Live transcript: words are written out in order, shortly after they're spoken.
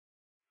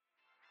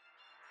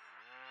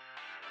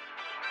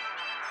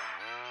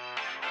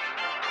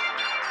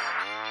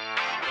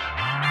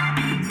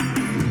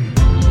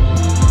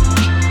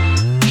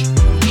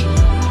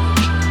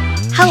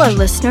Hello,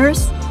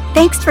 listeners.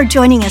 Thanks for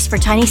joining us for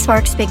Tiny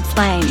Sparks, Big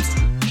Flames.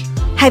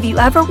 Have you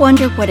ever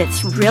wondered what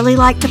it's really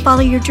like to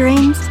follow your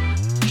dreams?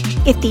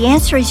 If the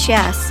answer is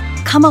yes,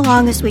 come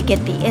along as we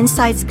get the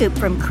inside scoop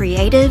from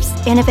creatives,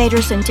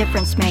 innovators, and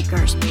difference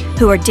makers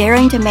who are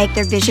daring to make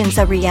their visions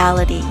a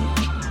reality.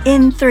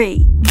 In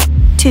 3,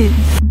 2,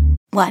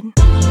 1.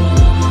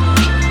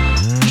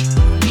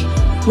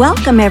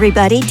 Welcome,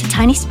 everybody, to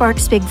Tiny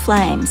Sparks, Big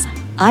Flames.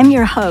 I'm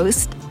your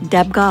host,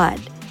 Deb God.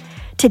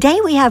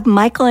 Today we have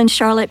Michael and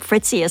Charlotte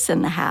Fritzius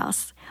in the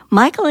house.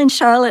 Michael and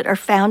Charlotte are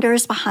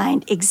founders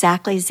behind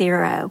Exactly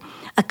Zero,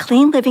 a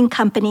clean living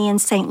company in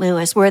St.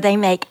 Louis where they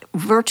make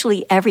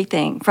virtually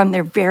everything from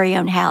their very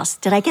own house.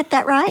 Did I get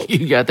that right?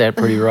 You got that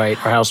pretty right.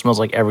 Our house smells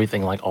like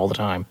everything, like all the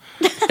time.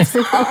 That's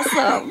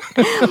awesome.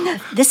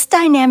 This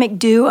dynamic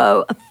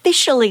duo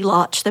officially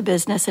launched the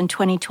business in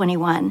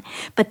 2021,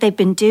 but they've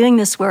been doing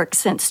this work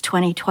since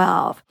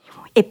 2012.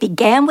 It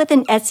began with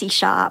an Etsy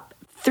shop,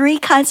 3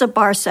 kinds of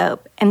bar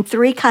soap, and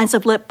 3 kinds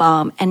of lip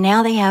balm, and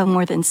now they have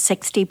more than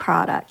 60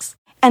 products.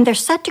 And they're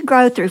set to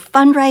grow through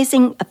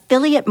fundraising,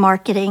 affiliate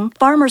marketing,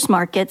 farmers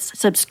markets,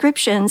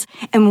 subscriptions,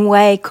 and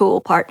way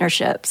cool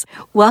partnerships.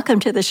 Welcome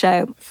to the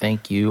show.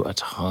 Thank you a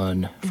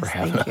ton for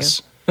having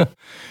us.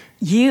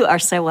 You are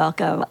so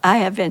welcome. I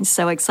have been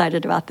so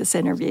excited about this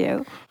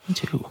interview. Me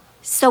too.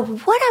 So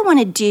what I want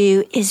to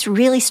do is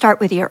really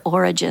start with your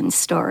origin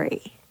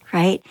story,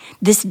 right?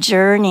 This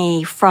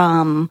journey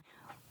from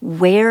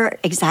where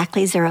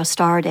Exactly Zero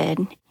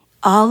started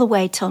all the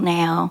way till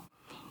now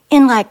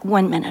in like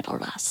 1 minute or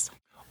less.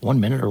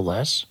 1 minute or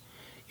less?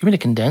 You're going to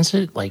condense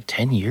it like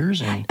 10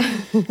 years? And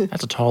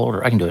that's a tall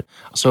order. I can do it.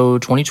 So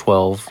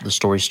 2012, the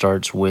story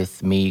starts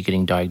with me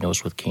getting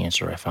diagnosed with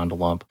cancer. I found a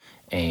lump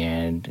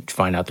and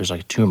find out there's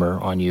like a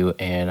tumor on you,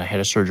 and I had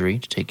a surgery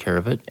to take care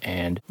of it.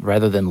 And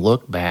rather than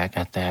look back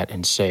at that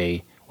and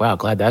say, wow,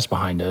 glad that's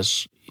behind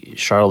us,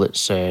 Charlotte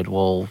said,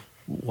 well,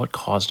 what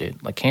caused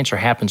it? Like, cancer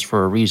happens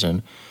for a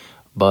reason,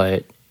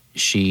 but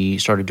she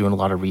started doing a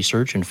lot of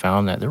research and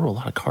found that there were a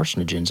lot of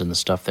carcinogens in the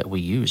stuff that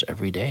we use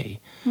every day.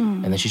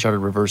 And then she started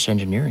reverse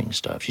engineering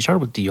stuff. She started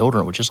with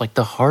deodorant, which is like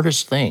the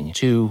hardest thing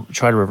to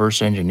try to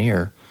reverse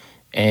engineer.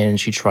 And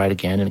she tried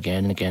again and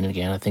again and again and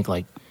again. I think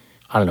like,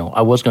 I don't know,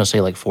 I was going to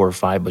say like 4 or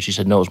 5, but she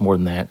said, no, it was more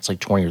than that. It's like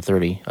 20 or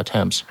 30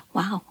 attempts.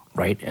 Wow.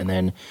 Right? And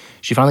then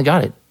she finally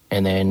got it.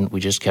 And then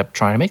we just kept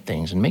trying to make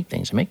things and make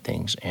things and make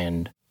things.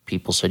 And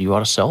people said, you ought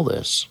to sell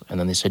this. And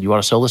then they said, you ought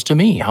to sell this to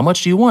me. How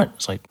much do you want?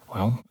 It's like,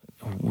 well,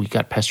 we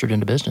got pestered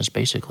into business,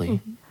 basically.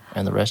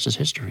 And the rest is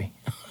history.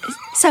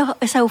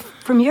 So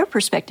from your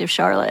perspective,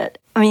 Charlotte,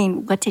 I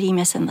mean, what did he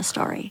miss in the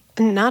story?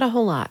 Not a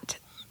whole lot.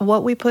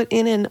 What we put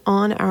in and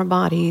on our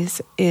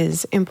bodies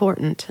is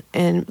important.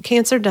 And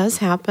cancer does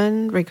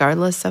happen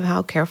regardless of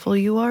how careful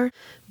you are.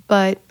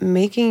 But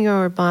making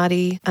your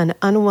body an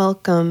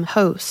unwelcome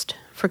host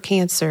for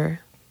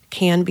cancer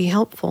can be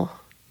helpful.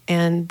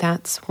 And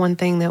that's one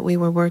thing that we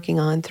were working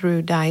on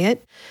through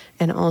diet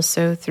and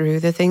also through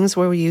the things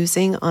we're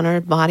using on our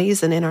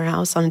bodies and in our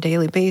house on a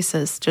daily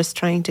basis, just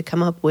trying to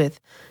come up with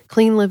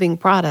clean living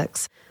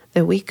products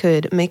that we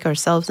could make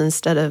ourselves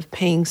instead of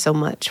paying so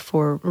much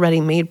for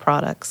ready-made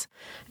products.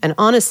 And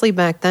honestly,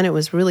 back then it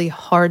was really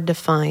hard to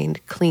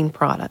find clean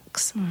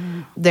products.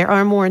 There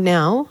are more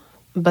now,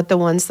 but the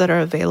ones that are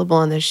available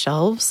on the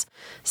shelves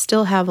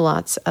still have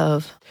lots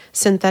of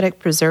synthetic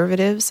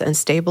preservatives and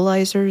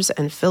stabilizers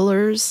and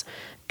fillers,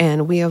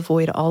 and we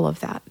avoid all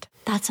of that.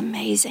 That's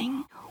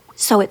amazing.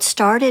 So it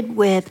started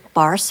with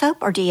bar soap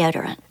or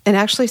deodorant? It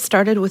actually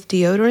started with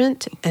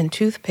deodorant and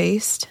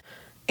toothpaste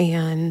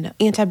and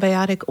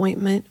antibiotic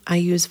ointment. I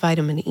use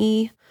vitamin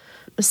E,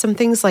 some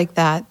things like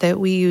that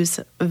we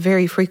use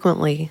very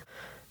frequently.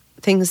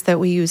 Things that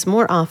we use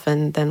more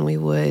often than we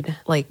would,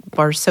 like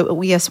bar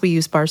soap. Yes, we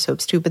use bar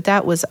soaps too, but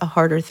that was a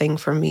harder thing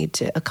for me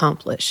to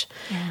accomplish.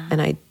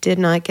 And I did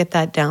not get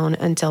that down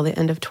until the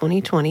end of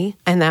 2020.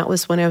 And that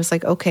was when I was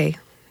like, okay,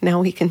 now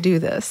we can do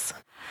this.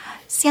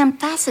 See, I'm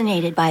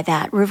fascinated by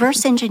that.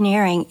 Reverse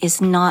engineering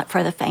is not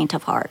for the faint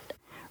of heart,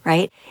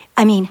 right?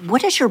 I mean,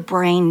 what does your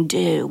brain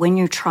do when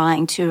you're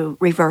trying to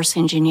reverse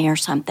engineer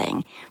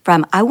something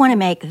from, I want to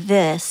make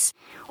this?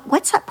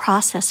 What's that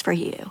process for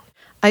you?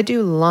 I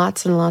do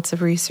lots and lots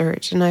of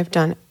research, and I've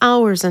done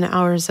hours and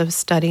hours of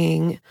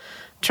studying,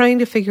 trying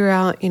to figure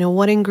out,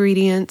 what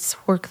ingredients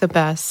work the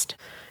best.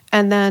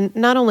 And then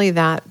not only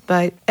that,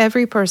 but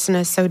every person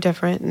is so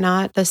different.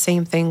 Not the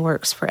same thing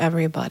works for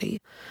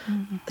everybody.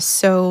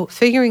 So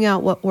figuring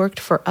out what worked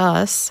for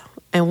us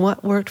and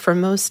what worked for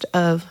most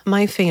of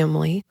my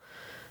family,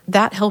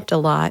 that helped a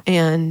lot.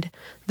 And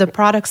the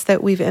products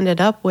that we've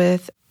ended up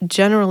with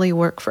generally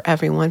work for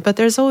everyone, but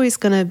there's always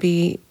going to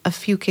be a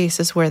few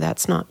cases where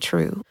that's not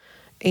true.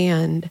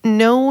 And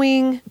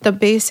knowing the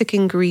basic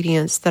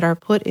ingredients that are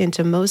put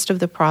into most of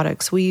the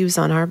products we use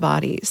on our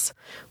bodies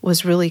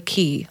was really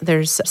key.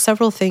 There's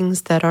several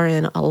things that are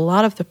in a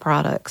lot of the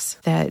products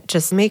that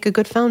just make a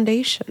good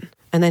foundation.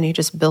 And then you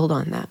just build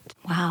on that.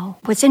 Wow.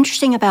 What's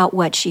interesting about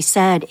what she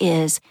said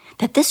is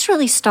that this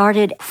really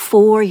started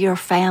for your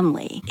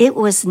family. It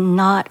was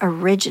not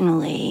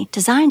originally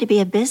designed to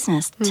be a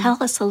business.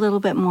 Tell us a little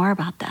bit more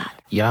about that.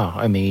 Yeah,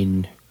 I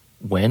mean,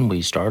 when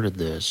we started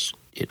this,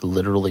 it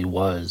literally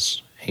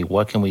was, hey,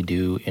 what can we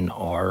do in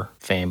our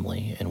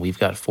family? And we've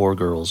got 4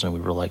 girls, and we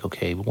were like,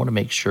 okay, we want to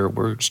make sure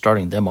we're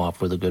starting them off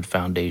with a good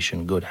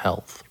foundation, good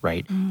health,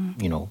 right?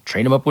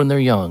 Train them up when they're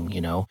young,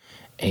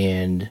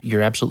 And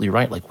you're absolutely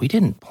right. Like, we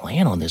didn't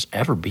plan on this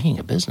ever being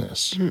a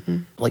business.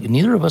 Like,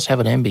 neither of us have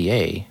an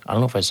MBA. I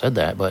don't know if I said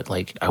that, but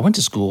like, I went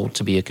to school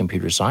to be a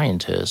computer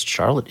scientist.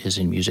 Charlotte is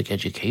in music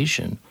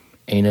education.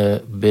 Ain't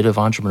a bit of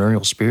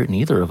entrepreneurial spirit in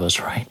either of us,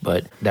 right?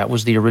 But that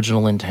was the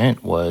original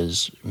intent,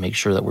 was make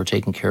sure that we're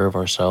taking care of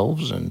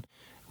ourselves. And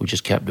we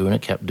just kept doing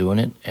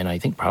it. And I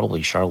think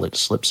probably Charlotte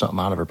slipped something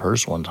out of her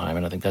purse one time.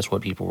 And I think that's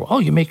what people were, oh,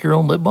 you make your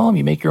own lip balm?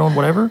 You make your own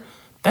whatever?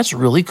 That's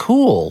really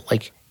cool.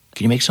 Like,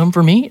 can you make some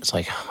for me? It's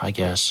like, I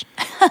guess.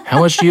 How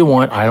much do you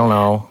want? I don't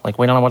know. Like,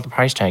 wait, I don't know what the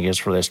price tag is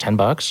for this.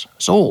 $10?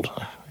 Sold.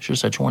 I should have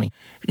said 20.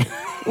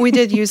 We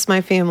did use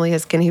my family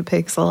as guinea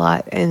pigs a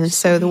lot, and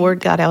so the word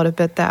got out a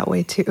bit that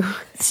way too.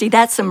 See,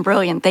 that's some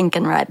brilliant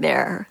thinking right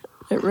there.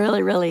 It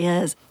really, really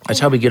is. That's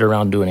how we get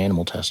around doing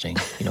animal testing.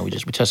 We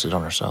test it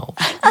on ourselves.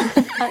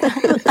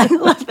 I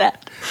love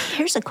that.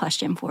 Here's a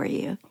question for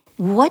you.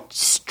 What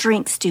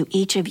strengths do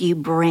each of you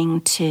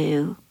bring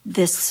to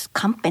this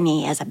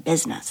company as a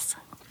business?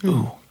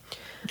 Ooh,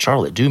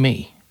 Charlotte, do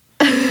me.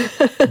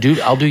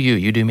 I'll do you.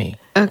 You do me.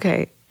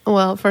 Okay.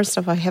 Well, first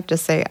off, I have to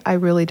say, I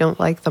really don't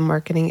like the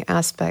marketing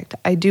aspect.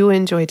 I do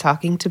enjoy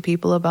talking to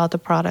people about the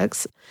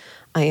products.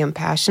 I am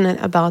passionate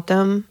about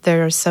them.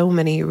 There are so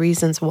many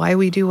reasons why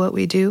we do what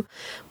we do,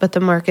 but the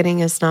marketing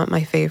is not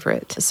my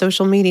favorite.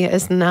 Social media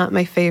is not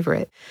my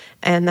favorite,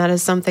 and that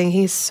is something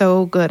he's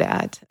so good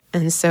at.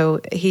 And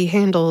so he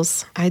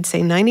handles, I'd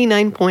say,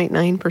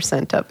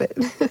 99.9% of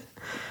it.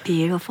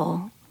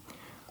 Beautiful.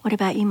 What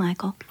about you,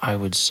 Michael? I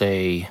would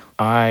say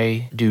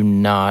I do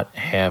not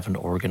have an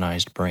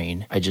organized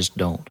brain. I just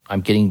don't.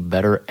 I'm getting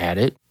better at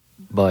it,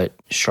 but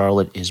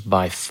Charlotte is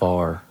by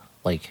far,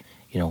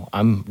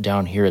 I'm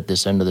down here at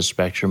this end of the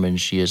spectrum,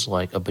 and she is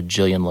like a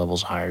bajillion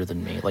levels higher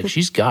than me. Like,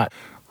 she's got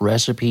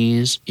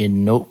recipes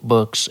in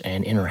notebooks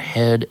and in her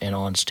head and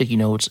on sticky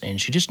notes,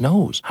 and she just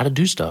knows how to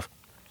do stuff.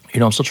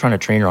 I'm still trying to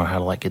train her on how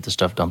to get this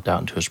stuff dumped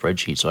out into a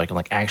spreadsheet so I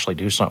can actually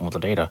do something with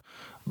the data.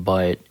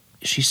 But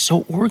she's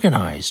so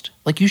organized.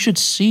 Like, you should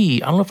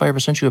see, I don't know if I ever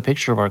sent you a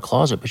picture of our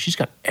closet, but she's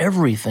got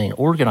everything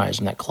organized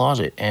in that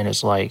closet. And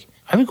it's like,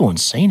 I would go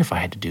insane if I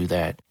had to do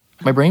that.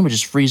 My brain would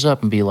just freeze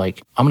up and be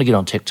like, I'm going to get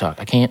on TikTok.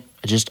 I can't.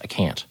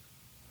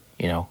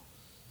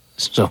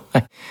 So,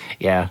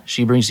 yeah,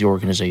 she brings the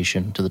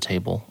organization to the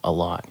table a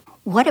lot.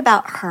 What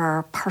about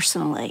her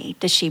personally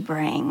does she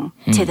bring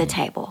to the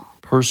table?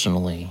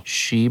 Personally,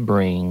 she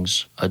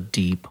brings a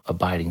deep,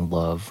 abiding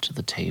love to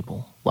the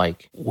table.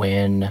 Like,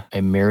 when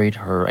I married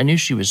her, I knew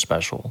she was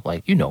special.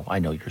 Like, I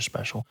know you're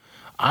special,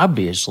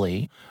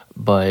 obviously,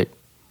 but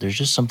there's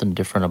just something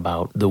different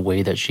about the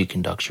way that she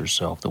conducts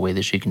herself,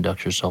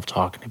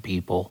 talking to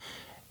people,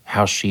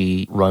 how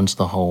she runs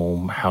the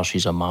home, how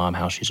she's a mom,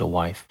 how she's a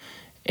wife.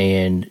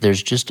 And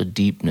there's just a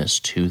deepness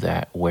to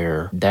that,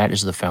 where that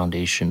is the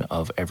foundation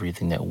of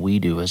everything that we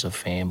do as a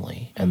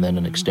family. And then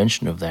an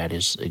extension of that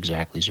is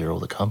exactly Zero,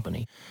 the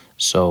company.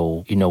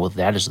 So, with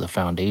that as the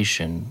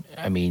foundation,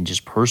 I mean,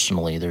 just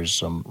personally, there's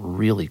some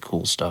really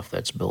cool stuff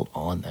that's built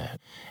on that.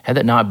 Had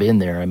that not been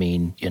there, I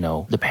mean,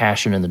 the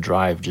passion and the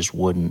drive just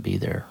wouldn't be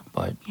there,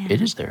 but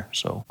it is there.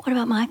 So, what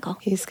about Michael?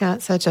 He's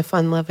got such a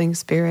fun-loving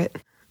spirit.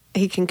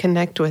 He can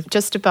connect with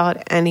just about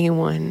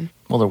anyone.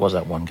 Well, there was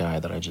that one guy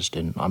that I just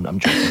didn't. I'm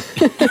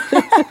joking.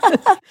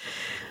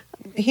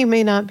 He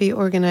may not be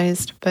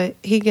organized, but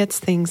he gets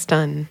things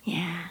done.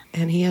 Yeah.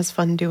 And he has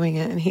fun doing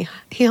it, and he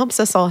helps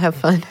us all have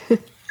fun.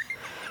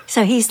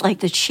 So he's like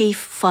the chief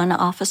fun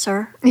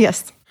officer?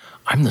 Yes.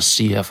 I'm the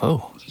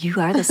CFO. You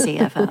are the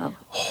CFO.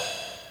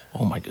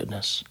 Oh, my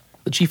goodness.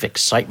 The chief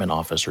excitement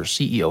officer,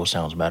 CEO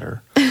sounds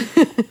better.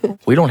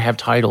 We don't have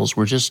titles.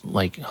 We're just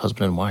like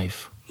husband and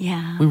wife.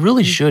 Yeah. We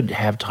really should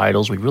have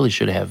titles. We really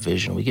should have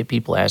vision. We get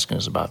people asking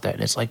us about that.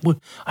 And it's like, well,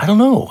 I don't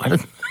know.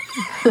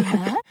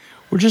 Yeah.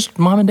 We're just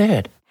mom and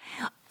dad.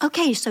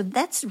 Okay, so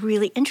that's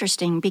really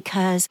interesting,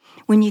 because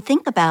when you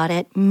think about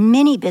it,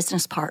 many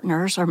business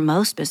partners, or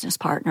most business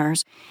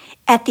partners,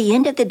 at the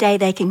end of the day,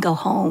 they can go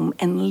home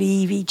and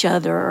leave each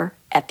other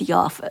at the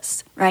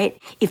office, right?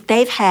 If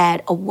they've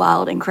had a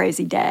wild and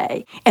crazy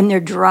day and they're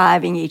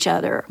driving each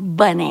other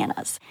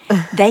bananas,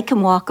 they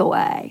can walk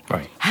away.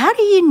 Right. How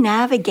do you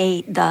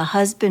navigate the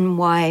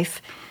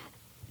husband-wife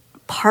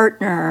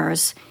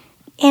partners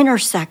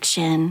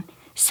intersection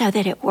so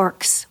that it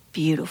works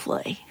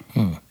beautifully?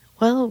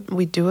 Well,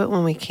 we do it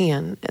when we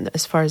can,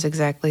 as far as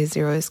exactly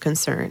Zero is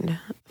concerned.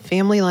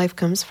 Family life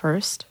comes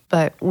first,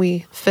 but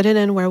we fit it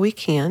in where we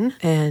can.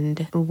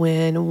 And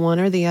when one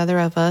or the other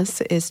of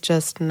us is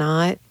just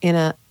not in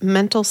a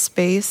mental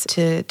space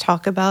to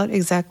talk about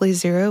exactly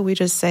zero, we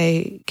just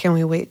say, can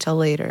we wait till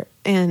later?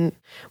 And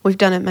we've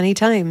done it many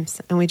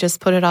times, and we just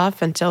put it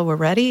off until we're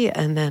ready,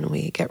 and then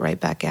we get right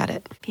back at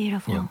it.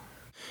 Beautiful. Yeah.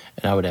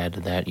 And I would add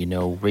to that,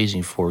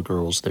 raising 4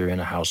 girls, they're in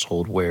a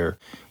household where,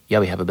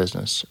 we have a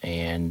business.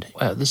 And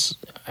this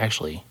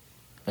actually,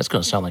 that's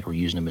going to sound like we're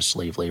using them as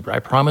slave labor. I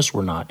promise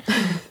we're not.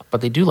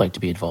 But they do like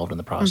to be involved in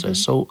the process.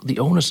 So the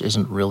onus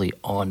isn't really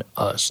on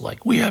us.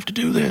 Like, we have to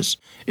do this.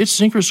 It's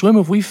sink or swim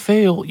if we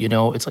fail.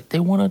 It's like they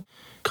want to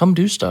come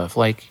do stuff.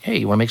 Like, hey,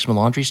 you want to make some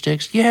laundry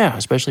sticks? Yeah,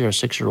 especially our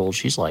 6-year-old.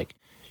 She's like,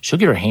 she'll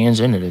get her hands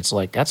in it. It's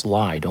like, that's a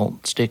lie.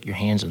 Don't stick your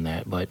hands in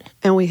that.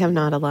 And we have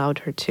not allowed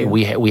her to.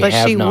 But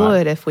she not.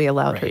 would if we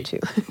allowed her to.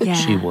 Yeah.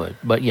 She would.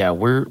 But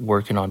we're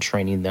working on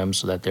training them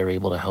so that they're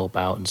able to help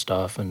out and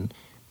stuff. And,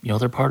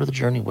 they're part of the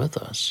journey with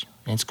us.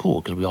 And it's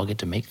cool because we all get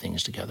to make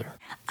things together.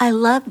 I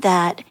love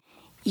that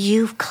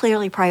you've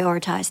clearly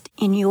prioritized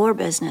in your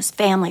business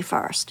family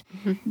first,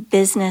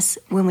 business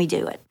when we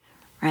do it,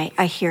 right?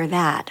 I hear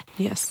that.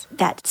 Yes.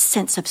 That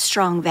sense of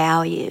strong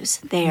values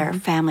there,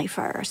 family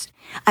first.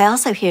 I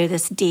also hear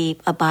this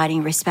deep,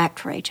 abiding respect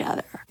for each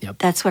other. Yep.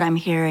 That's what I'm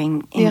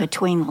hearing in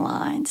between the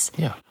lines.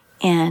 Yeah.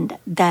 And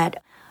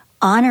that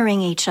honoring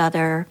each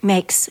other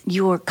makes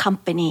your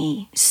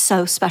company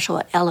so special,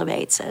 it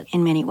elevates it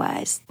in many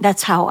ways.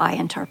 That's how I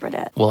interpret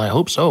it. Well, I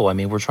hope so. I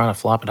mean, we're trying to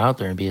flop it out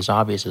there and be as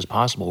obvious as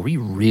possible. We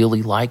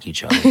really like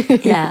each other.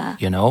 Yeah.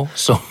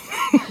 So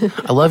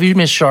I love you,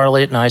 Miss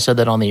Charlotte, and I said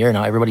that on the air.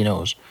 Now everybody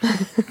knows.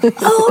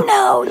 Oh,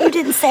 no, you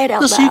didn't say it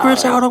out loud. The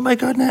secret's out. Oh, my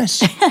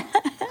goodness.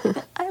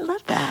 I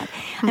love that.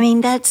 I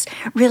mean, that's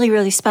really,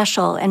 really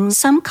special. And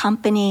some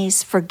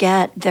companies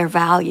forget their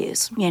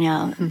values,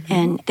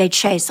 and they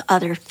chase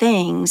other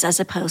things as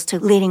opposed to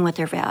leading with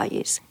their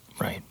values.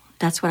 Right.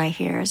 That's what I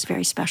hear is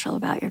very special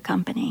about your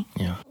company.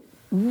 Yeah.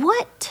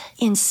 What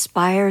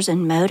inspires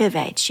and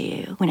motivates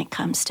you when it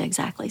comes to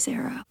Exactly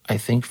Zero? I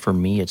think for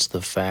me, it's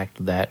the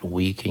fact that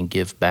we can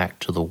give back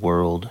to the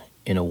world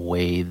in a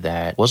way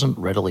that wasn't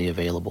readily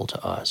available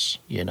to us,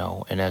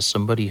 And as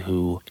somebody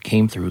who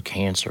came through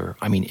cancer,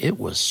 I mean, it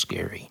was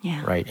scary,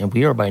 right? And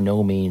we are by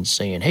no means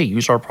saying, hey,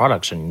 use our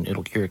products and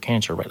it'll cure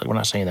cancer, right? Like, we're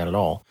not saying that at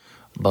all.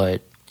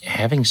 But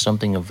having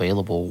something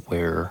available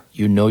where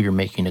you're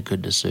making a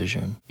good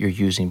decision, you're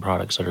using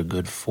products that are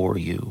good for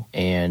you,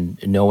 and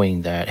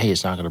knowing that, hey,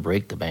 it's not going to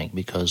break the bank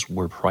because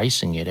we're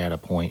pricing it at a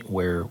point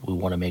where we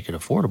want to make it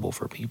affordable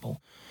for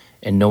people.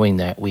 And knowing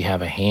that we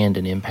have a hand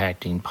in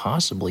impacting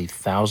possibly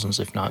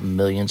thousands, if not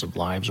millions of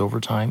lives over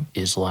time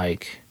is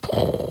like,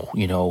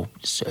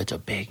 it's a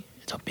big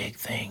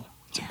thing.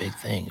 It's a big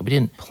thing. We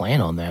didn't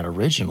plan on that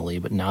originally,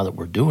 but now that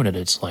we're doing it,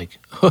 it's like,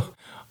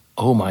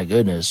 oh my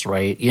goodness,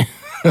 right?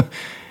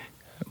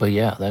 But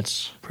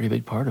that's a pretty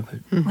big part of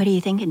it. What are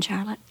you thinking,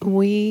 Charlotte?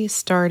 We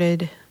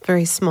started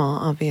very small,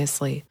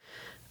 obviously,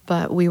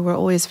 but we were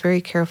always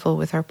very careful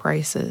with our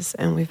prices.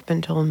 And we've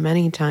been told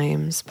many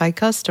times by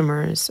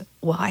customers,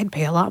 well, I'd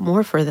pay a lot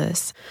more for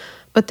this.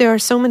 But there are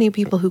so many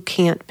people who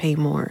can't pay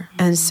more.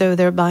 And so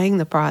they're buying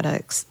the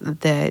products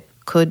that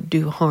could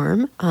do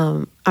harm.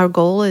 Our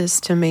goal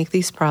is to make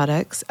these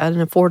products at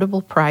an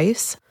affordable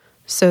price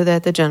so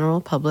that the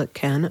general public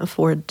can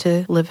afford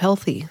to live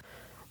healthy.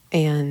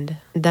 And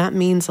that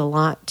means a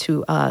lot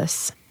to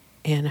us.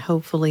 And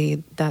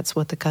hopefully that's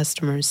what the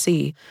customers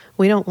see.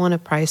 We don't want to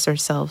price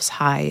ourselves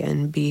high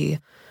and be,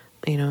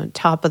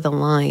 top of the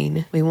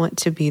line. We want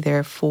to be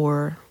there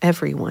for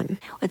everyone.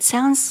 It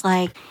sounds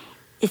like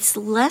it's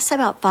less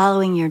about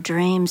following your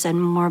dreams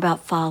and more about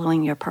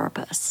following your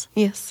purpose.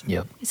 Yes.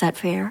 Yep. Is that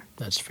fair?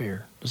 That's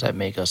fair. Does that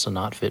make us a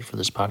not fit for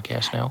this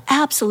podcast now?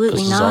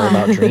 Absolutely Because not. it's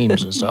all about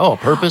dreams and stuff. Oh,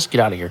 purpose? Get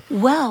out of here.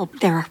 Well,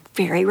 they're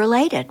very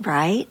related,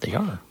 right? They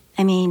are.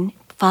 I mean,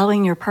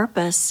 following your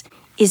purpose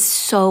is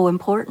so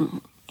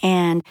important.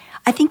 And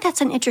I think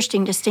that's an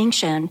interesting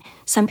distinction.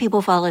 Some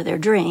people follow their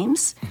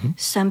dreams.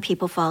 Some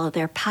people follow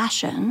their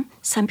passion.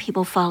 Some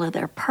people follow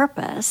their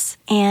purpose.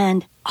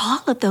 And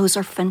all of those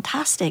are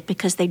fantastic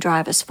because they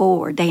drive us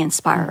forward. They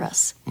inspire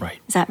us. Right.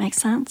 Does that make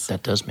sense?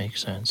 That does make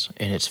sense.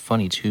 And it's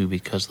funny, too,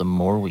 because the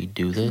more we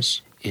do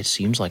this, it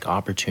seems like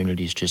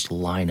opportunities just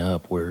line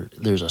up where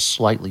there's a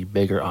slightly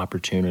bigger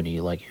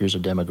opportunity, like here's a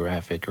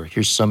demographic or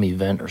here's some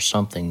event or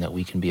something that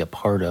we can be a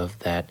part of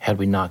that had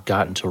we not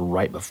gotten to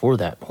right before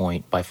that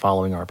point by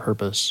following our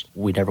purpose,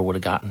 we never would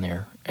have gotten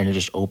there. And it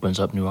just opens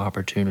up new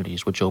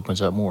opportunities, which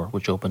opens up more,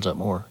 which opens up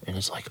more. And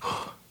it's like,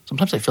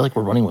 sometimes I feel like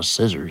we're running with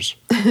scissors.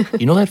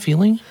 You know that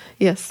feeling?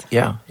 Yes.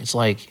 Yeah. It's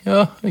like,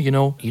 you're not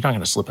going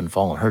to slip and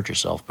fall and hurt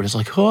yourself, but it's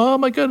like, oh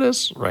my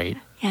goodness, right?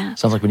 Yeah.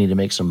 Sounds like we need to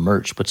make some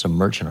merch, put some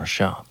merch in our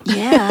shop.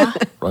 Yeah.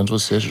 Runs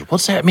with scissors.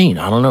 What's that mean?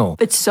 I don't know.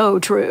 It's so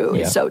true.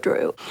 Yeah. It's so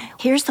true.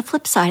 Here's the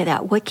flip side of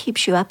that. What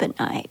keeps you up at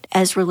night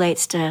as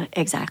relates to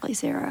Exactly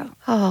Zero?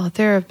 Oh,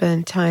 there have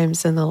been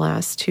times in the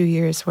last 2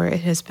 years where it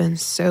has been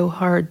so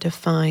hard to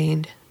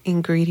find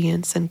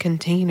ingredients and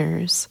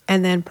containers,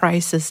 and then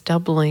prices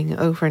doubling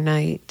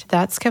overnight.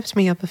 That's kept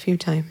me up a few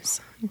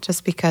times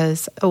just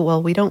because,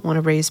 we don't want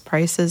to raise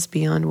prices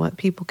beyond what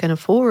people can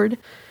afford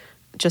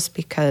just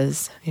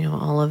because,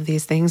 all of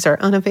these things are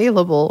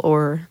unavailable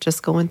or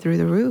just going through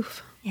the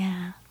roof.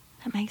 Yeah,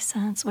 that makes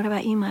sense. What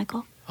about you,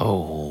 Michael?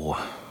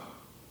 Oh,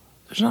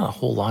 there's not a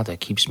whole lot that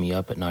keeps me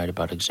up at night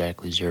about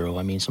Exactly Zero.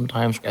 I mean,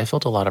 sometimes I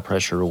felt a lot of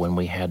pressure when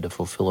we had to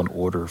fulfill an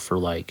order for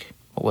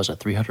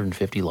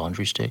 350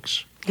 laundry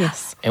sticks?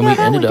 Yes. And we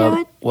ended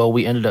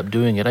up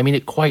doing it. I mean,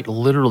 it quite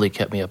literally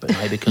kept me up at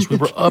night because we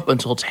were up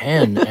until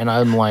 10, and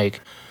I'm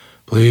like,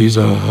 please,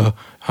 how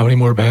many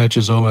more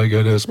batches? Oh, my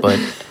goodness. But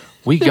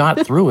we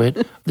got through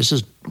it. This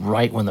is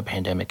right when the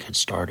pandemic had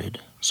started,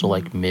 so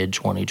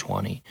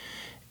mid-2020.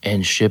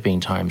 And shipping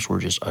times were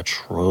just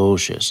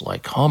atrocious.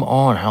 Like, come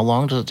on, how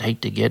long does it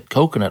take to get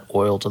coconut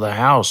oil to the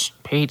house?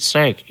 Pete's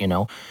sake,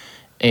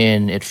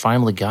 And it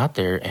finally got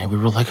there, and we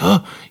were like,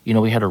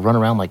 we had to run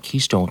around like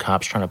Keystone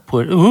Cops trying to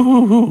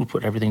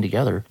put everything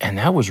together. And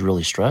that was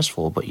really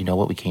stressful, but you know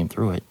what? We came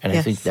through it. And yes.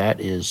 I think that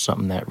is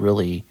something that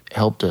really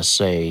helped us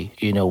say,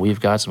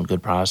 we've got some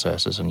good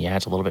processes, and yeah,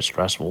 it's a little bit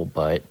stressful,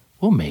 but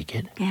we'll make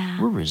it. Yeah.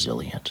 We're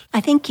resilient.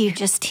 I think you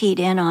just teed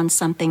in on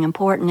something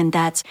important, and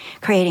that's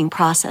creating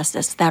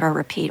processes that are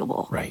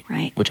repeatable. Right.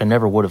 Right. Which I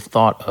never would have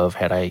thought of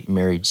had I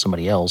married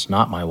somebody else,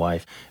 not my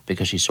wife,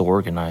 because she's so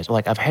organized.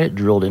 I've had it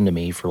drilled into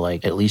me for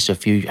at least a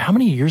few. How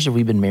many years have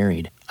we been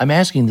married? I'm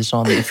asking this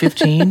on the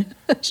 15.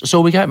 So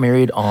we got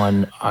married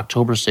on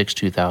October 6,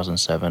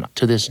 2007.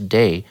 To this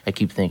day, I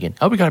keep thinking,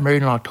 we got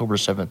married on October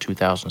 7,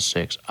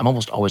 2006. I'm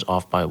almost always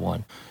off by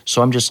one.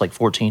 So I'm just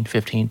 14,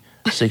 15,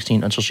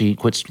 16 until she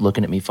quits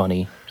looking at me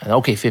funny.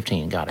 Okay,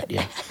 15, got it,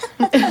 yeah.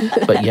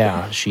 But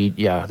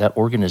that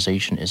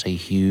organization is a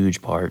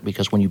huge part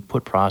because when you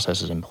put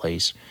processes in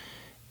place,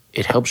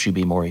 it helps you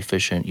be more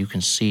efficient. You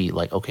can see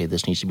okay,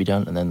 this needs to be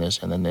done, and then this,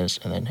 and then this,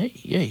 and then, hey,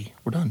 yay,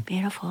 we're done.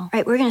 Beautiful. All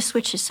right, we're going to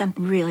switch to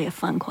something really a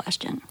fun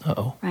question.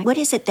 Uh-oh. Right? What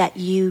is it that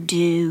you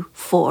do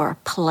for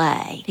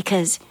play?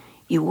 Because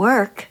you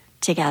work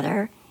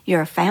together,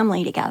 you're a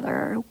family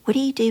together. What do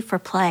you do for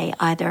play,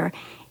 either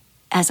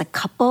as a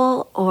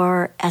couple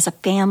or as a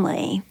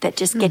family that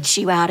just gets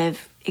you out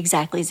of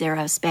Exactly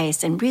Zero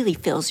space and really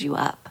fills you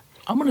up?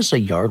 I'm going to say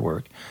yard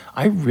work.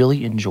 I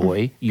really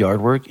enjoy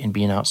yard work and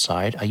being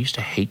outside. I used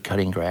to hate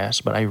cutting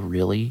grass, but I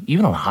really,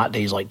 even on hot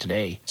days like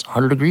today, it's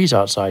 100 degrees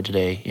outside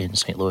today in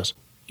St. Louis.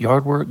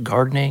 Yard work,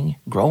 gardening,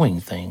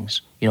 growing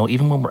things.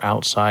 Even when we're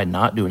outside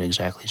not doing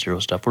Exactly Zero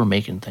stuff, we're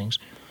making things.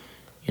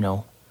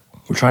 We're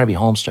trying to be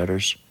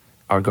homesteaders.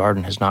 Our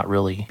garden has not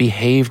really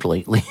behaved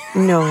lately.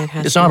 No, it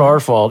hasn't. It's not our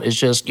fault. It's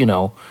just,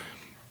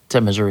 it's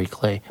at Missouri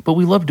clay. But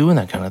we love doing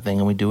that kind of thing,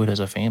 and we do it as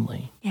a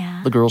family.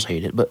 Yeah. The girls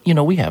hate it, but,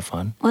 we have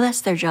fun. Well,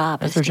 that's their job.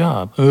 That's their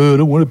job. I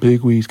don't want a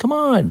big wheeze. Come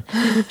on.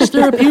 It's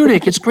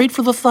therapeutic. It's great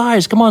for the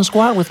thighs. Come on,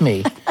 squat with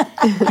me.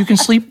 You can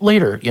sleep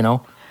later,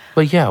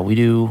 But yeah, we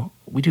do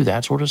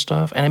that sort of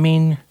stuff.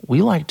 And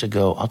we like to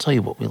go. I'll tell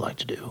you what we like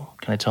to do.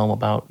 Can I tell them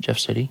about Jeff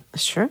City?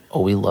 Sure.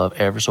 Oh, we love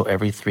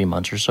every 3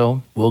 months or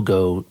so, we'll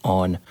go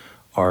on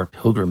our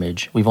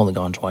pilgrimage. We've only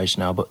gone twice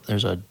now, but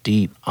there's a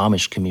deep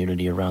Amish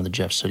community around the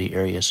Jeff City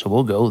area. So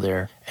we'll go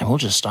there and we'll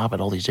just stop at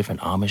all these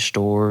different Amish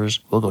stores.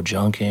 We'll go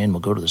junking.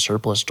 We'll go to the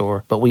surplus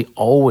store. But we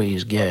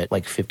always get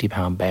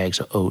 50-pound bags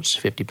of oats,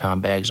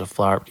 50-pound bags of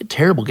flour. Get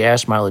terrible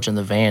gas mileage in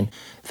the van.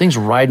 Things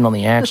riding on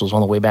the axles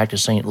on the way back to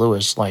St.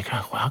 Louis.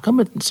 How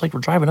come it's like we're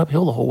driving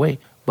uphill the whole way?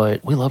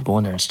 But we love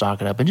going there and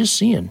stocking up and just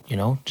seeing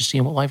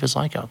what life is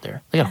like out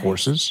there. They got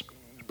horses,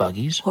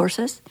 buggies.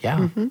 Horses? Yeah.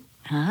 Mm-hmm.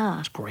 Ah.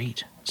 It's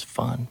great. It's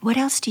fun. What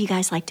else do you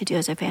guys like to do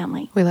as a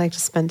family? We like to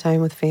spend time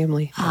with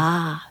family.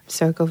 Ah.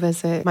 So go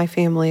visit my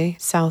family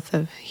south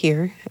of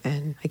here,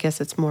 and I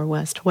guess it's more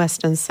west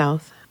and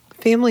south.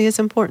 Family is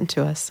important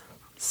to us.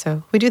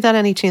 So we do that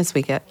any chance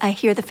we get. I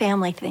hear the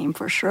family theme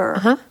for sure.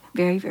 Uh-huh.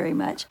 Very, very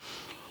much.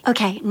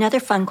 Okay, another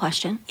fun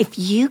question. If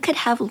you could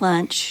have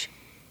lunch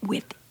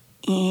with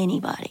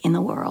anybody in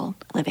the world,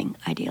 living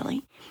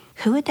ideally,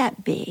 who would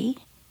that be?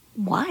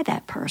 Why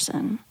that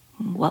person?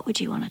 What would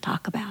you want to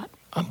talk about?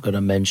 I'm going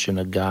to mention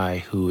a guy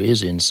who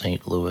is in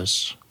St.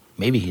 Louis.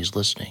 Maybe he's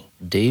listening.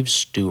 Dave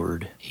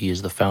Stewart. He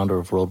is the founder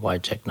of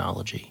Worldwide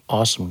Technology.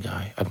 Awesome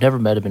guy. I've never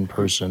met him in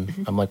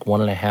person. I'm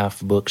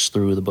 1.5 books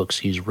through the books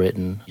he's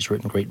written. He's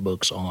written great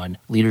books on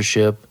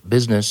leadership,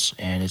 business,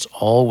 and it's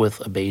all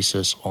with a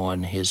basis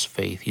on his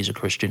faith. He's a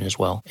Christian as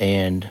well.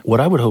 And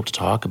what I would hope to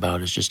talk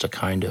about is just to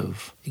kind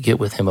of get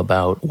with him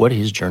about what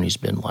his journey's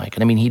been like.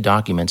 And he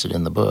documents it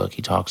in the book.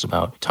 He talks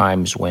about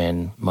times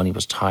when money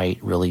was tight,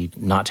 really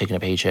not taking a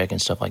paycheck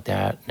and stuff like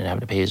that, and having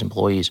to pay his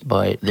employees.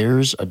 But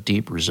there's a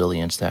deep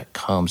resilience that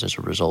comes as as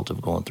a result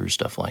of going through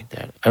stuff like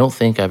that. I don't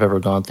think I've ever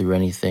gone through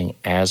anything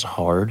as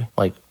hard.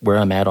 Like where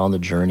I'm at on the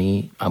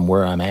journey, I'm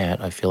where I'm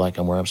at. I feel like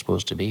I'm where I'm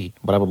supposed to be.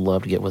 But I would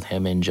love to get with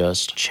him and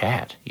just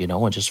chat,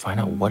 and just find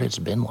out what it's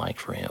been like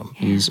for him.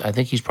 Yeah. I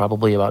think he's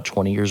probably about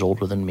 20 years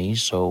older than me.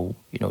 So,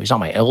 he's not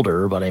my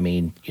elder, but I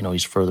mean,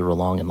 he's further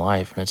along in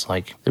life. And it's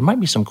like, there might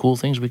be some cool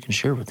things we can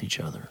share with each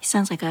other. He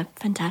sounds like a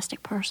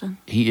fantastic person.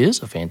 He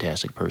is a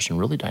fantastic person,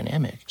 really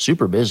dynamic,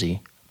 super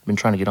busy. I've been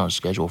trying to get on his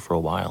schedule for a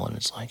while, and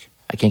it's like,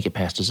 I can't get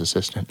past his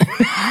assistant.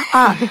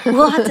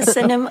 We'll have to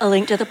send him a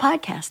link to the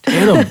podcast.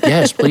 Get him.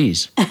 Yes,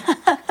 please.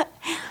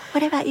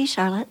 What about you,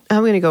 Charlotte?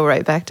 I'm going to go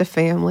right back to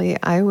family.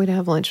 I would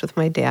have lunch with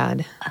my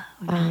dad. Oh,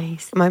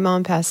 nice. My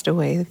mom passed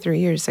away 3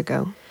 years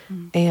ago,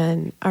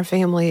 and our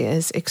family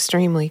is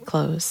extremely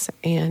close.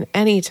 And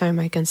any time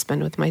I can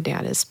spend with my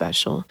dad is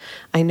special.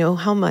 I know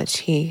how much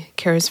he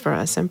cares for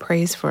us and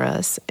prays for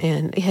us,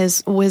 and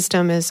his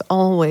wisdom is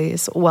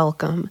always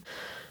welcome.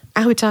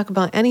 I would talk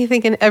about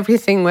anything and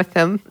everything with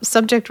him.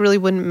 Subject really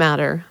wouldn't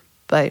matter,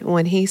 but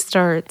when he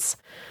starts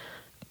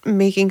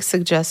making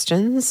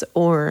suggestions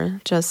or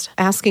just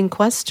asking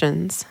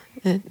questions,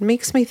 it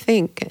makes me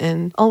think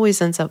and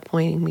always ends up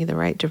pointing me the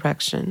right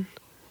direction.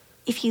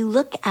 If you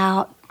look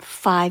out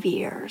 5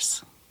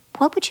 years,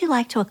 what would you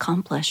like to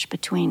accomplish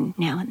between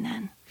now and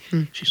then?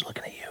 She's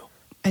looking at you.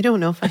 I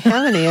don't know if I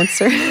have an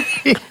answer.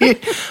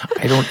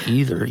 I don't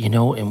either,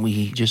 and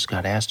we just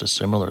got asked a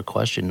similar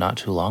question not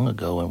too long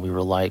ago, and we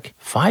were like,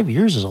 5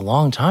 years is a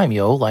long time,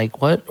 like,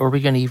 what are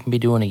we going to even be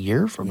doing a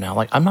year from now?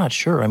 Like, I'm not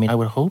sure. I mean, I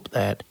would hope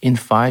that in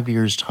 5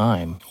 years'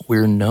 time,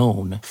 we're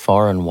known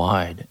far and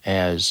wide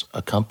as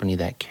a company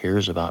that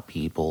cares about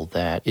people,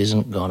 that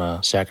isn't going to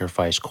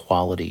sacrifice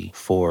quality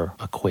for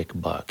a quick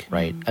buck,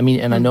 right? I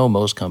mean, and I know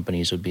most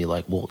companies would be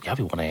like, well, yeah,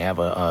 we want to have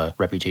a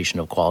reputation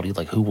of quality,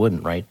 like who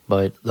wouldn't, right?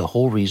 But the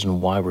whole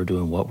reason why we're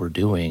doing what we're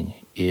doing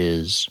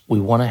is we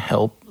want to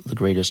help the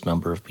greatest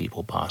number of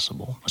people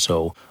possible.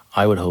 So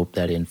I would hope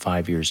that in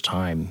 5 years'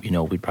 time,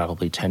 we'd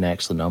probably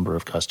 10x the number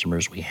of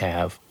customers we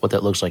have. What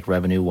that looks like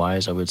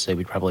revenue-wise, I would say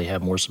we'd probably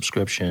have more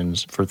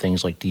subscriptions for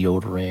things like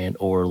deodorant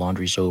or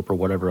laundry soap or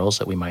whatever else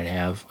that we might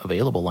have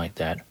available like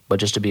that. But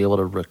just to be able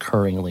to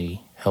recurringly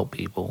help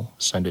people,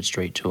 send it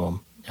straight to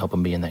them, help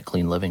them be in that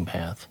clean living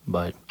path.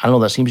 But I don't know,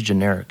 that seems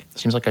generic. It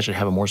seems like I should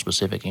have a more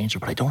specific answer,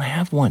 but I don't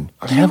have one.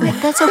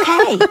 That's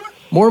okay.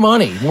 More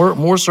money,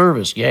 more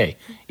service, yay,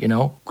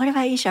 What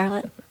about you,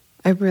 Charlotte?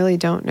 I really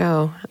don't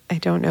know. I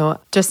don't know.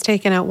 Just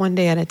taking out one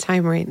day at a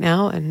time right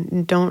now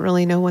and don't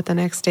really know what the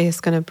next day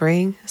is going to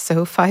bring.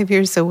 So 5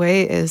 years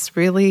away is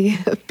really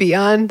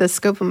beyond the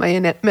scope of my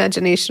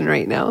imagination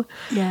right now.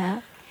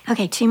 Yeah.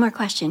 Okay, 2 more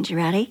questions. You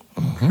ready?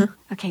 Mm-hmm.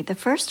 Okay, the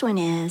first one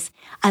is,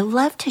 I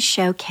love to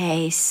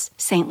showcase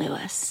St.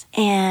 Louis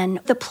and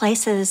the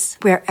places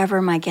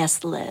wherever my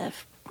guests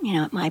live.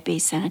 It might be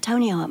San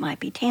Antonio, it might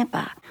be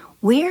Tampa.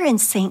 Where in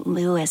St.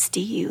 Louis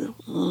do you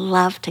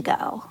love to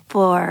go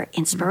for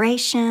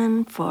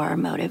inspiration, for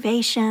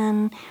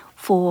motivation,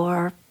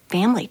 for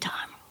family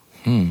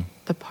time?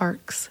 The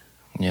parks.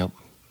 Yep.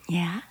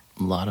 Yeah.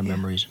 A lot of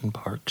memories in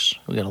parks.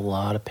 We got a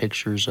lot of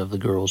pictures of the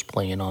girls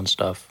playing on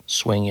stuff,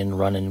 swinging,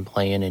 running,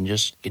 playing, and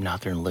just getting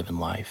out there and living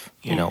life,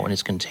 and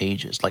it's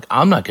contagious. Like,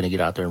 I'm not going to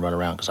get out there and run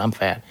around because I'm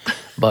fat,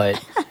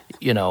 but,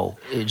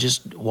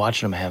 just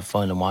watching them have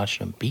fun and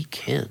watching them be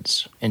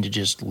kids and to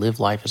just live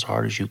life as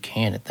hard as you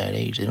can at that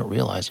age. They don't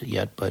realize it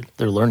yet, but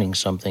they're learning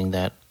something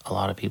that a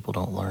lot of people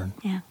don't learn.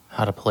 Yeah.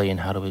 How to play and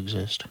how to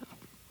exist.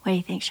 What do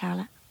you think,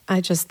 Charlotte?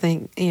 I just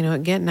think,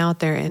 getting out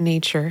there in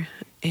nature,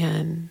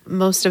 and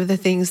most of the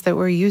things that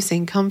we're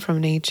using come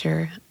from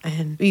nature.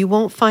 And you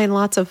won't find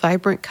lots of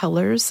vibrant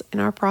colors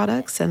in our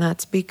products, and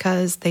that's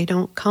because they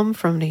don't come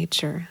from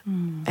nature.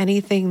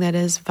 Anything that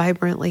is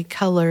vibrantly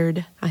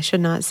colored, I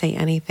should not say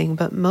anything,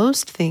 but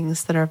most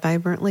things that are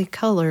vibrantly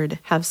colored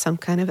have some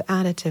kind of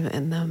additive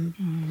in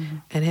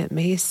them. And it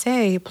may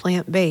say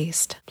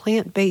plant-based.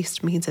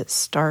 Plant-based means it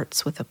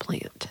starts with a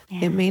plant.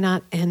 Yeah. It may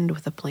not end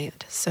with a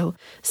plant. So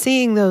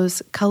seeing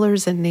those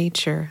colors in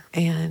nature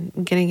and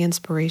getting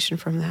inspiration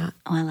from that.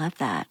 Oh, I love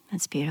that.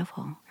 That's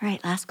beautiful. All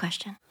right, last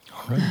question.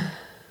 All right.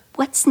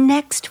 What's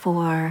next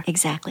for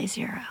Exactly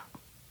Zero?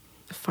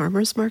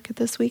 Farmers market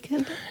this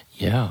weekend?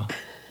 Yeah.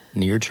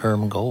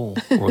 Near-term goal.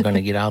 We're going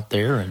to get out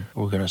there and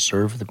we're going to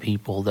serve the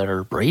people that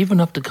are brave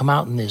enough to come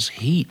out in this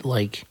heat.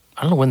 Like,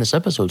 I don't know when this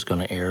episode's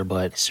going to air,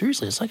 but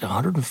seriously, it's like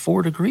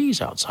 104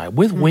 degrees outside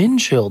with wind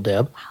chill,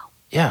 Deb. Wow.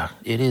 Yeah,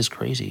 it is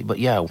crazy. But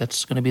yeah,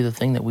 that's going to be the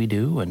thing that we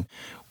do. And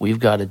we've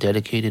got a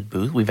dedicated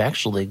booth. We've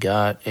actually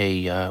got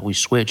we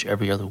switch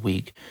every other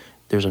week.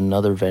 There's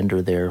another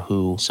vendor there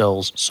who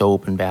sells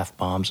soap and bath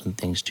bombs and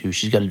things too.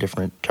 She's got a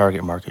different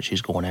target market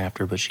she's going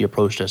after, but she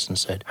approached us and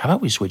said, how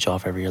about we switch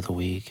off every other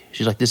week?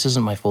 She's like, this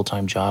isn't my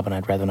full-time job and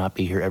I'd rather not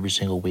be here every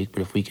single week,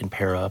 but if we can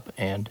pair up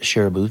and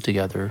share a booth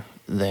together,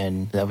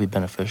 then that would be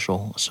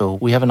beneficial. So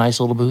we have a nice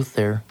little booth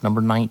there,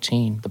 number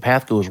 19. The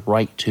path goes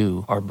right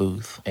to our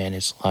booth, and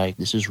it's like,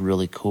 this is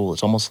really cool.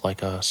 It's almost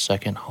like a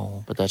second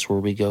home, but that's where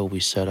we go. We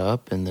set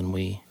up, and then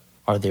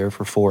are there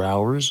for 4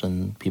 hours,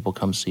 and people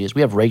come see us.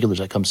 We have regulars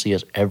that come see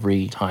us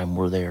every time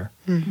we're there.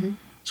 Mm-hmm.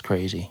 It's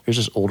crazy. There's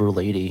this older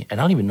lady, and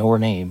I don't even know her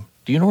name.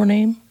 Do you know her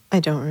name? I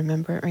don't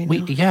remember it right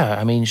now. Yeah,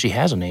 I mean, she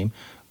has a name,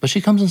 but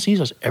she comes and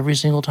sees us every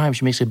single time.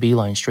 She makes a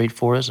beeline straight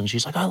for us, and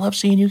she's like, I love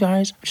seeing you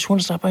guys. I just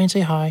want to stop by and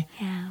say hi.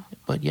 Yeah.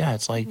 But yeah,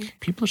 it's like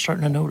people are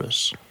starting to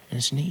notice, and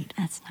it's neat.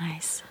 That's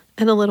nice.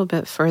 And a little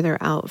bit further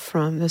out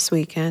from this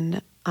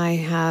weekend, I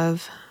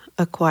have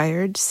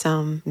acquired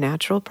some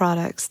natural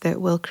products that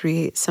will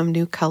create some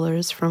new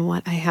colors from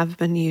what I have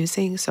been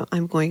using. So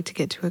I'm going to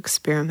get to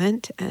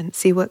experiment and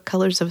see what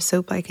colors of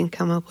soap I can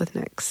come up with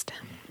next.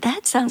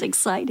 That sounds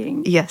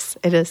exciting. Yes,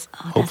 it is.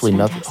 Oh, Hopefully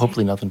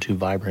fantastic. nothing too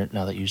vibrant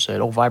now that you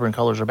said, vibrant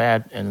colors are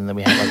bad. And then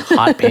we have like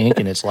hot pink,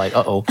 and it's like,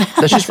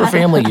 that's just for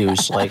family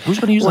use. Like, who's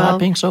going to use the hot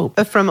pink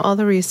soap? From all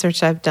the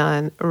research I've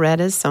done,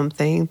 red is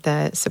something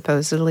that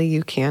supposedly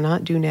you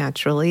cannot do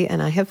naturally.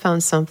 And I have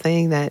found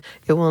something that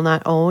it will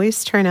not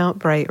always turn out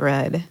bright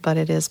red, but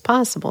it is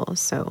possible.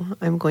 So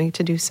I'm going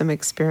to do some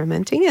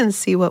experimenting and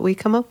see what we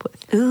come up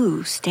with.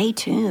 Ooh, stay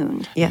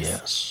tuned.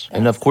 Yes.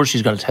 And of course,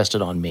 she's going to test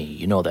it on me.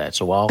 You know that.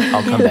 So I'll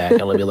come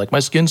back. I'll be like, my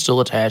skin's still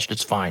attached.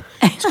 It's fine.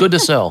 It's good to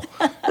sell.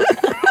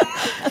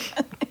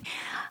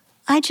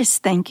 I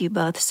just thank you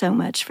both so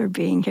much for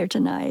being here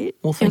tonight.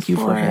 Well, thank you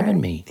for having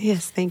me.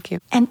 Yes, thank you.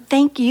 And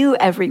thank you,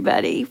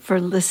 everybody,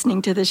 for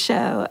listening to the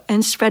show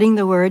and spreading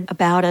the word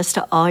about us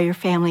to all your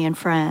family and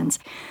friends.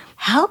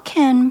 How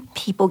can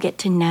people get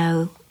to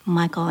know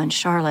Michael and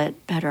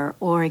Charlotte better,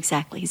 or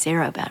Exactly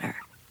Zero better?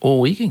 Well,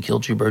 we can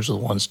kill two birds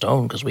with one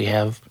stone because we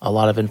have a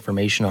lot of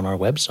information on our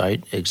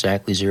website,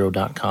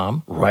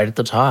 exactlyzero.com. Right at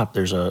the top,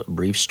 there's a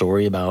brief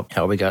story about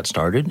how we got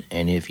started.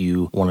 And if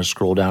you want to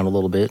scroll down a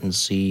little bit and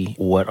see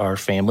what our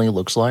family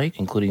looks like,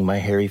 including my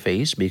hairy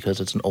face,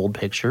 because it's an old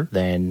picture,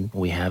 then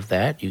we have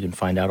that. You can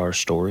find out our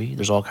story.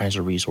 There's all kinds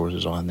of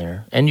resources on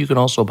there. And you can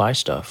also buy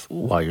stuff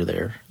while you're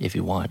there if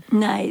you want.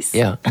 Nice.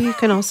 Yeah. You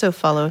can also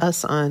follow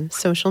us on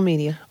social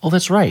media. Oh,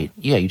 that's right.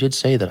 Yeah, you did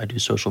say that I do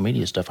social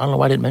media stuff. I don't know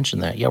why I didn't mention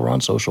that. Yeah, we're on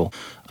social.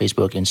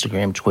 Facebook,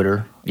 Instagram,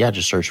 Twitter. Yeah,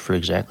 just search for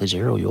Exactly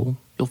Zero. You'll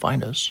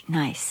find us.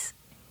 Nice.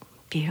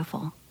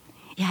 Beautiful.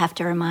 You have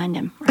to remind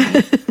him,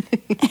 right?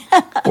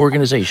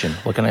 Organization.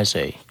 What can I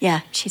say? Yeah,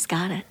 she's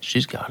got it.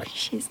 She's got it.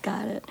 She's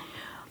got it.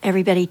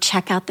 Everybody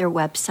check out their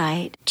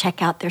website,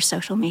 check out their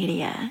social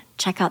media,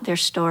 check out their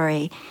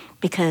story,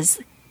 because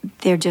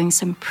they're doing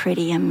some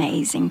pretty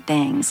amazing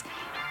things.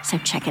 So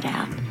check it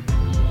out.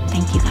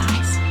 Thank you,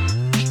 guys.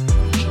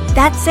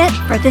 That's it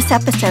for this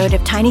episode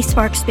of Tiny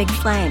Sparks, Big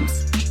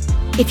Flames.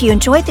 If you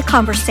enjoyed the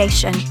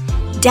conversation,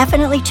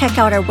 definitely check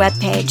out our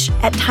webpage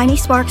at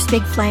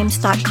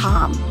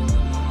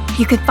tinysparksbigflames.com.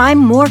 You can find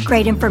more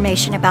great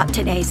information about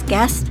today's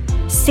guest,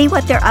 see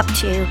what they're up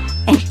to,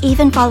 and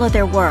even follow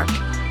their work.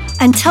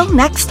 Until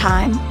next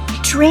time,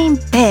 dream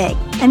big,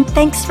 and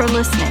thanks for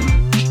listening.